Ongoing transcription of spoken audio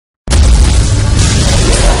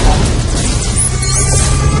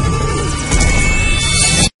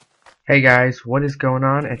Hey guys, what is going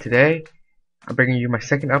on? And today I'm bringing you my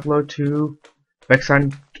second upload to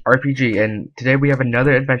VexonRPG, and today we have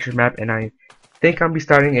another adventure map, and I think I'm be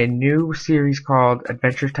starting a new series called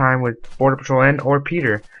Adventure Time with Border Patrol N or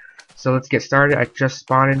Peter. So let's get started. I just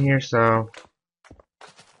spawned in here, so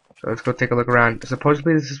let's go take a look around.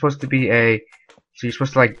 Supposedly this is supposed to be so you're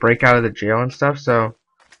supposed to like break out of the jail and stuff. So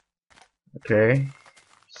okay,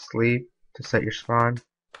 sleep to set your spawn.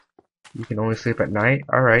 You can only sleep at night.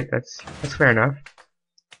 Alright, that's fair enough.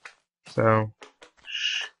 So,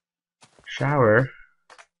 shower.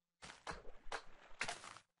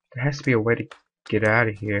 There has to be a way to get out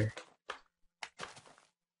of here.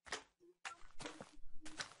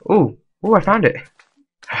 Ooh, I found it.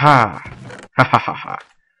 Ha! Ha ha ha ha.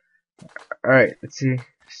 Alright, let's see.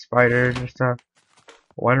 Spiders and stuff.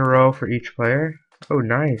 One row for each player. Oh,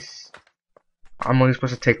 nice. I'm only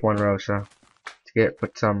supposed to take one row, so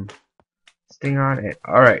put some thing on it.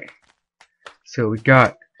 Alright. So what we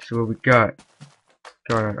got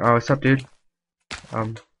going on. Oh, what's up, dude? How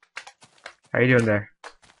you doing there?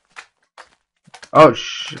 Oh,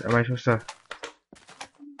 am I supposed to?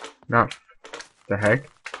 No. The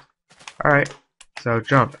heck? Alright. So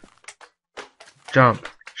jump. Jump.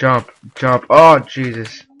 Oh,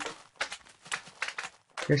 Jesus.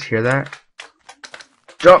 You guys hear that?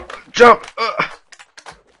 Jump.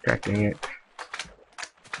 God dang it.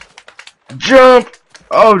 Jump!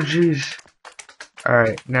 Oh, jeez.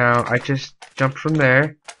 Alright, now I just jumped from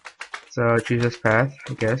there. So choose this path,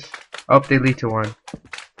 I guess. Oh, they lead to one.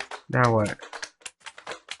 Now what?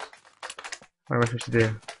 What am I supposed to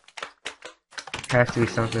do? Has to be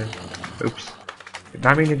something. Oops. Did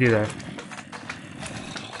not mean to do that.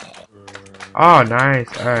 Oh, nice.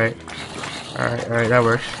 Alright, that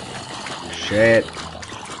works. Shit.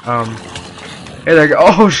 Hey there.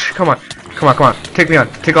 Oh, come on. Take me on.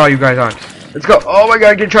 Take all you guys on. Let's go. Oh my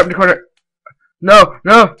god, get trapped in the corner. No.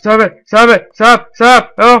 Stop it.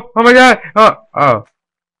 Stop. Oh my god. Oh.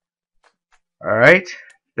 Alright.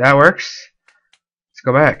 That works. Let's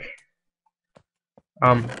go back.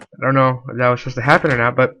 I don't know if that was supposed to happen or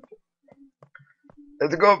not, but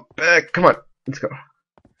let's go back. Come on. Let's go.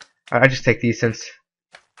 I just take these since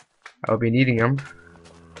I'll be needing them.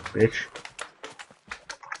 Bitch.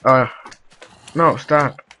 No,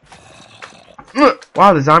 stop.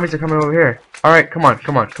 Wow, the zombies are coming over here. Alright, come on,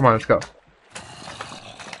 let's go.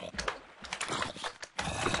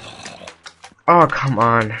 Oh, come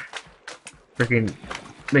on. Freaking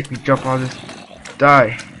make me jump on this.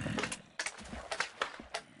 Die.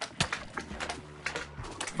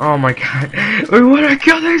 Oh my god. We wanna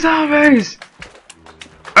kill these zombies!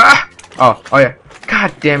 Ah! Oh yeah.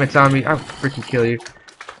 God damn it, zombie. I'll freaking kill you.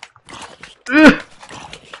 Ugh.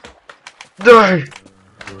 Die!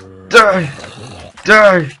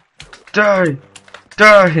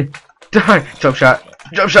 Jump shot.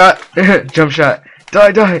 Jump shot.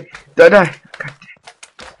 Die. God damn.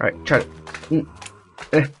 Alright, try it.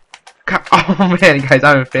 God. Oh man, guys,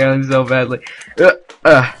 I'm failing so badly.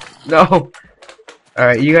 No.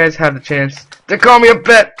 Alright, you guys have the chance to call me a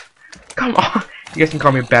bad. Come on. You guys can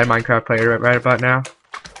call me a bad Minecraft player right about now.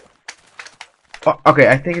 Oh, okay,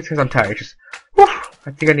 I think it's because I'm tired. Just, whew,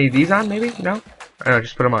 I think I need these on, maybe? No? I don't know,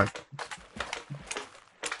 just put them on.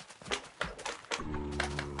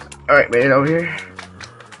 Alright, made it over here.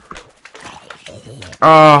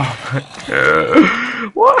 Oh,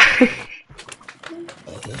 why?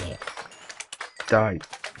 Die.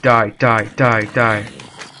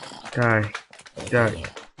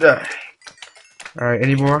 Alright,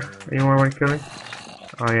 any more? Anyone want to kill me?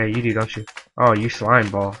 Oh yeah, you do, don't you? Oh, you slime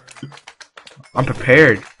ball. I'm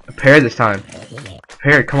prepared. Prepared this time.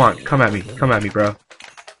 Prepared, come on, come at me, bro.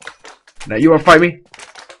 Now you wanna fight me?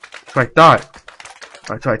 That's what I thought.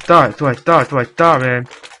 That's what I thought, man.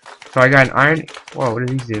 So I got an iron. Whoa, what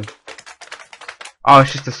do these do? Oh,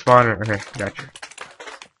 it's just a spawner. Okay, gotcha.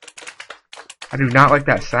 I do not like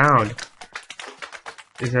that sound.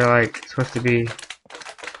 Is there like supposed to be?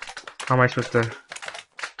 How am I supposed to?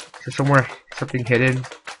 Is there somewhere something hidden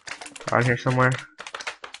on here somewhere?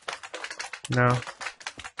 No.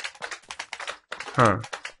 Huh.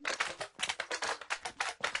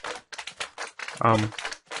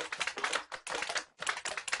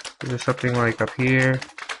 Is there something like up here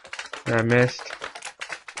that I missed?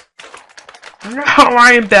 No,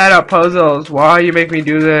 I am bad at puzzles. Why you make me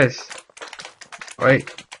do this? Wait.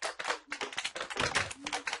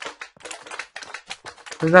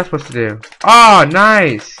 What's that supposed to do? Oh,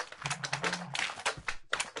 nice.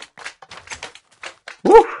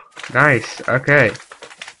 Woo! Nice. Okay.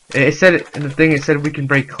 It said in the thing. It said we can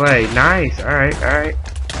break clay. Nice. All right.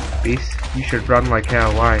 Beast, you should run like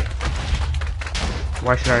hell. Why?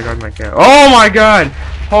 Why should I run that cow? Oh my god!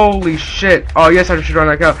 Holy shit! Oh yes, I should run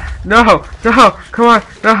that cow. No! No! Come on!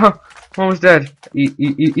 No! Almost dead. Eat,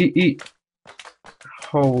 eat, eat, eat, eat.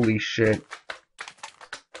 Holy shit.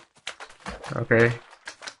 Okay.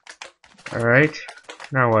 Alright.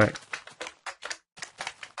 Now what?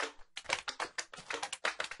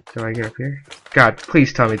 Do I get up here? God,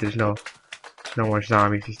 please tell me there's no more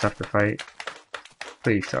zombies and stuff to fight.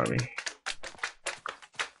 Please tell me.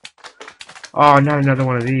 Oh, not another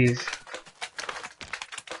one of these.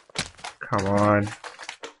 Come on.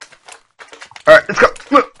 Alright, let's go!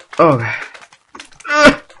 Oh.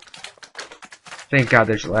 Thank God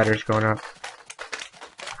there's ladders going up.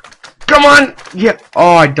 Come on! Yeah.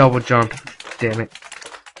 Oh, I double jumped. Damn it.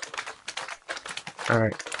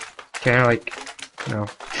 Alright. Can I, like... No.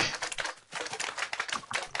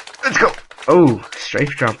 Let's go! Oh,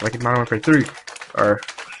 strafe jump, like in Modern Warfare 3. Or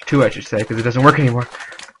 2, I should say, because it doesn't work anymore.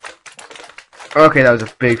 Okay, that was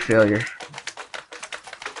a big failure.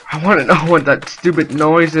 I want to know what that stupid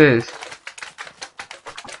noise is.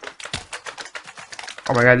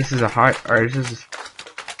 Oh my god, this is a high... Alright, this is...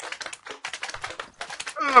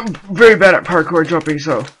 I'm very bad at parkour jumping,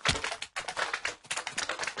 so...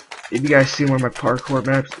 If you guys see one of my parkour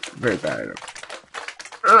maps, very bad at them.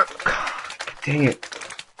 Dang it.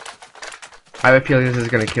 I have a feeling this is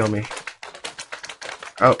gonna kill me.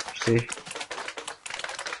 Oh, see?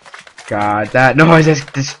 God, that noise is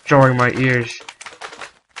destroying my ears.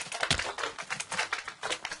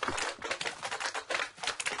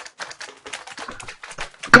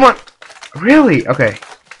 Come on! Really? Okay.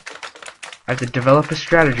 I have to develop a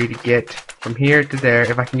strategy to get from here to there,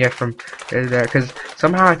 if I can get from there to there, because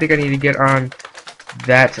somehow I think I need to get on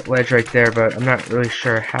that ledge right there, but I'm not really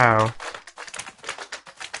sure how.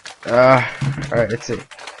 Alright, let's see.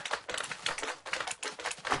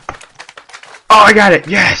 Oh, I got it!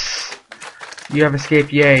 Yes! You have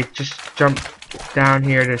escaped, yay. Just jump down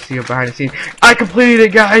here to see behind the scenes. I completed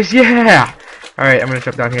it, guys! Yeah! Alright, I'm gonna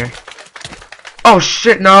jump down here. Oh,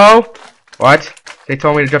 shit, no! What? They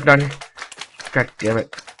told me to jump down here? God damn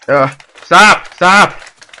it. Stop! Stop!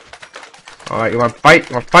 Alright, you wanna fight?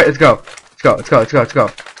 You wanna fight? Let's go. Let's go, let's go, let's go, let's go.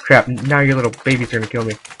 Crap, now your little babies are gonna kill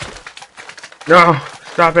me. No!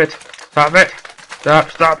 Stop it! Stop it!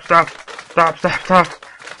 Stop, stop, stop! Stop, stop, stop!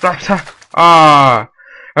 Stop, stop! Ah!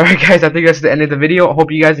 Alright guys, I think that's the end of the video. I hope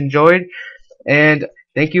you guys enjoyed. And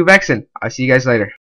thank you, Vexon. I'll see you guys later.